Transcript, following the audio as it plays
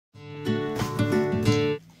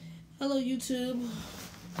Hello YouTube,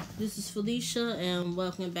 this is Felicia and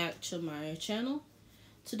welcome back to my channel.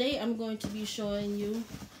 Today I'm going to be showing you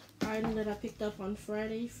an item that I picked up on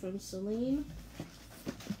Friday from Celine.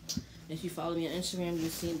 If you follow me on Instagram,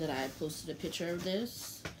 you've seen that I posted a picture of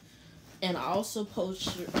this. And I also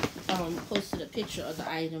posted a picture of the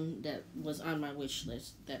item that was on my wish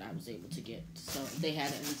list that I was able to get. So they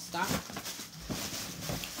had it in stock.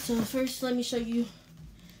 So first let me show you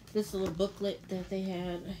this little booklet that they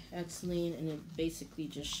had at Celine, and it basically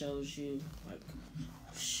just shows you like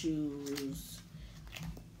shoes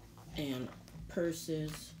and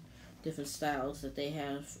purses, different styles that they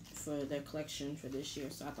have for their collection for this year.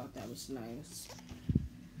 So I thought that was nice.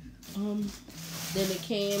 Then it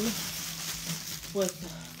came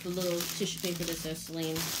with the little tissue paper that says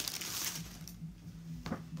Celine.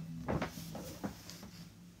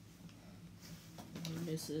 And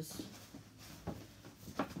this is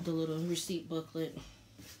the little receipt booklet.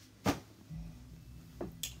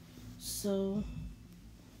 So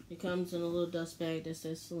it comes in a little dust bag that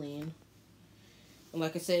says Celine. And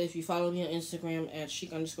like I said, if you follow me on Instagram at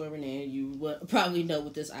chic_renee, you would probably know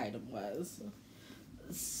what this item was.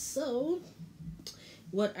 So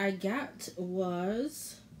what I got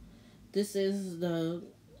was, this is the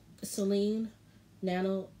Celine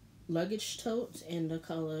Nano luggage tote in the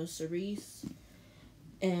color cerise,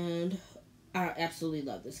 and I absolutely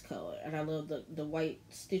love this color, and I love the white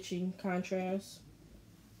stitching contrast.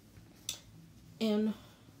 And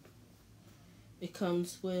it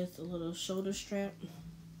comes with a little shoulder strap.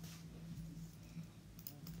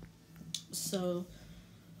 So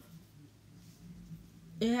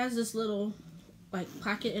it has this little like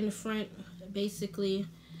pocket in the front, basically,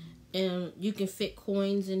 and you can fit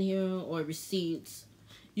coins in here or receipts.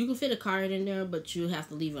 You can fit a card in there, but you have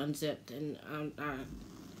to leave it unzipped, and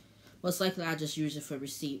most likely I'll just use it for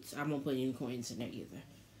receipts. I won't put any coins in there either.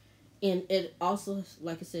 And it also,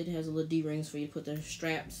 like I said, it has a little D-rings for you to put the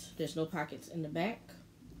straps. There's no pockets in the back.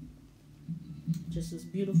 Just this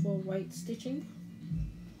beautiful white stitching.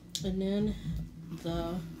 And then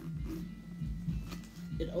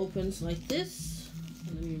it opens like this.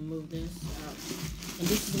 Let me remove this out. And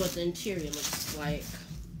this is what the interior looks like.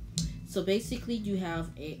 So basically you have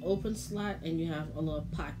a open slot and you have a little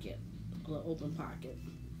pocket, a little open pocket.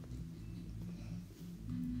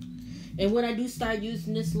 And when I do start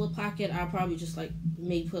using this little pocket, I'll probably just like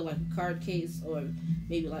maybe put like a card case or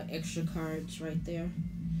maybe like extra cards right there.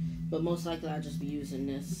 But most likely I'll just be using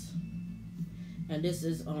this. And this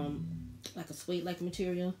is like a suede-like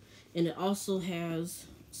material. And it also has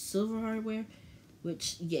silver hardware,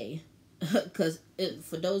 which yay. Because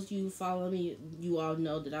for those of you who follow me, you all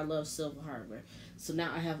know that I love silver hardware. So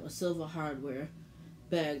now I have a silver hardware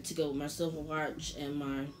bag to go with my silver watch and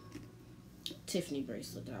my Tiffany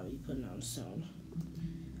bracelet that I'll be putting on soon.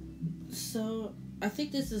 So I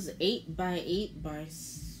think this is 8 by 8 by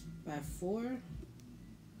 4.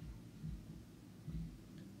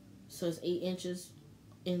 So it's 8 inches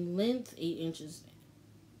in length, 8 inches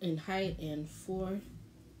in height, and 4.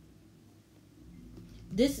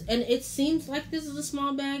 This, and it seems like this is a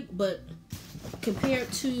small bag, but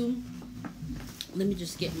compared to, let me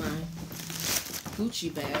just get my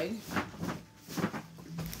Gucci bag.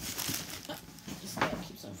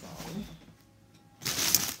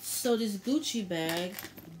 So this Gucci bag,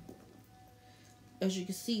 as you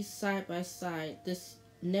can see side by side, this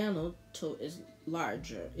nano tote is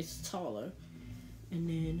larger, it's taller. And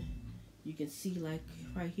then you can see like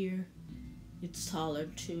right here, it's taller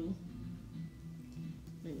too.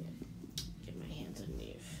 Let me get my hands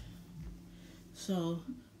underneath. So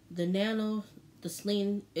the nano, the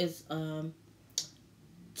Celine is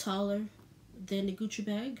taller than the Gucci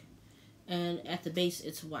bag, and at the base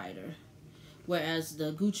it's wider. Whereas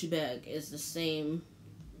the Gucci bag is the same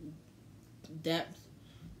depth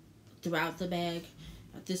throughout the bag.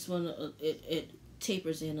 This one, it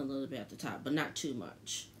tapers in a little bit at the top, but not too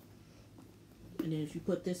much. And then if you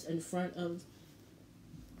put this in front of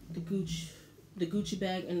the Gucci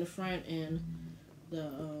bag in the front and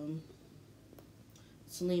the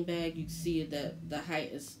Celine bag, you can see that the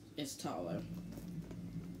height is taller.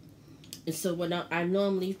 And so what I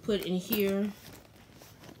normally put in here,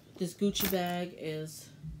 this Gucci bag is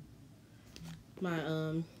my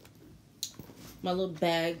my little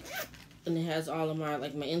bag, and it has all of my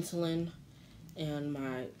my insulin and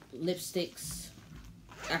my lipsticks,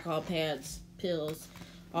 alcohol pads, pills,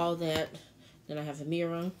 all that. Then I have a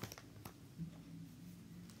mirror,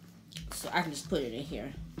 so I can just put it in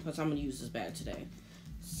here because I'm gonna use this bag today.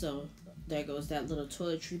 So there goes that little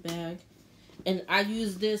toiletry bag, and I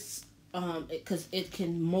use this because it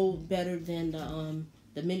can mold better than the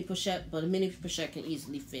the mini pochette, but a mini pochette can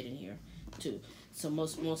easily fit in here too. So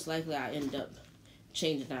most likely I end up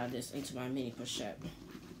changing out of this into my mini pochette.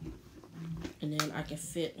 And then I can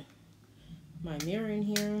fit my mirror in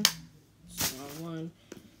here. Small one.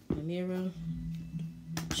 My mirror,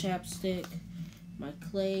 chapstick, my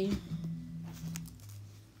clay.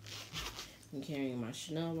 I'm carrying my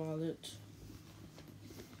Chanel wallet,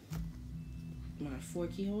 my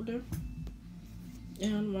 4-key holder,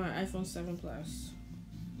 and my iPhone 7 Plus.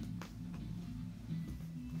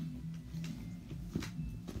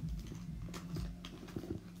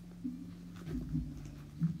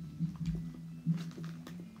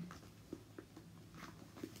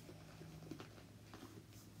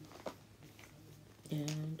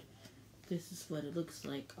 And this is what it looks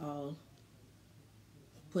like all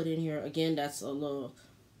put in here. Again, that's a little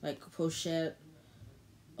like pochette,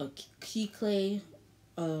 a key clay,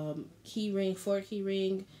 key ring, 4-key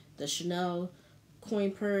ring, the Chanel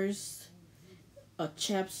coin purse, a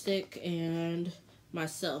chapstick, and my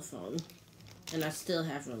cell phone. And I still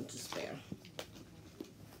have room to spare.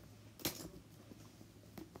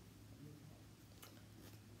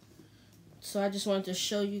 So I just wanted to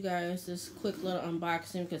show you guys this quick little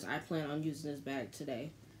unboxing because I plan on using this bag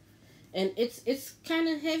today. And it's kind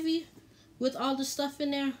of heavy with all the stuff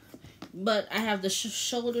in there, but I have the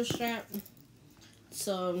shoulder strap,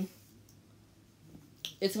 so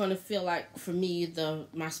it's gonna feel like for me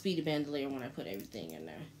my speedy bandolier when I put everything in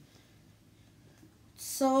there.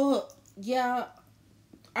 So yeah,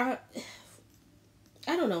 I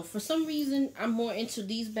don't know, for some reason I'm more into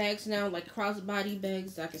these bags now, like crossbody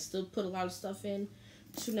bags that I can still put a lot of stuff in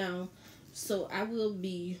to now. So I will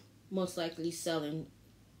be most likely selling.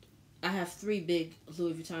 I have 3 big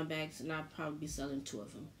Louis Vuitton bags, and I'll probably be selling 2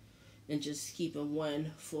 of them, and just keeping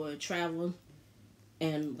one for travel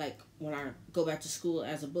and like when I go back to school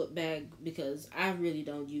as a book bag, because I really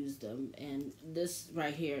don't use them, and this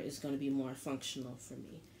right here is going to be more functional for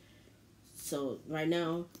me. So right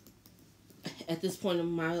now, at this point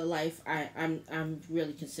in my life, I'm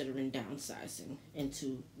really considering downsizing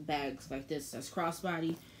into bags like this that's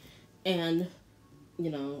crossbody, and you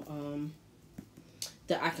know,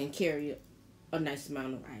 that I can carry a nice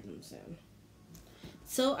amount of items in.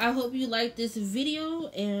 So I hope you like this video,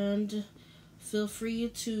 and feel free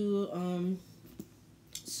to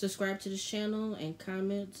subscribe to this channel and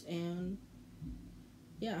comment, and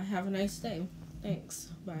yeah, have a nice day. Thanks.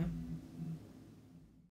 Bye.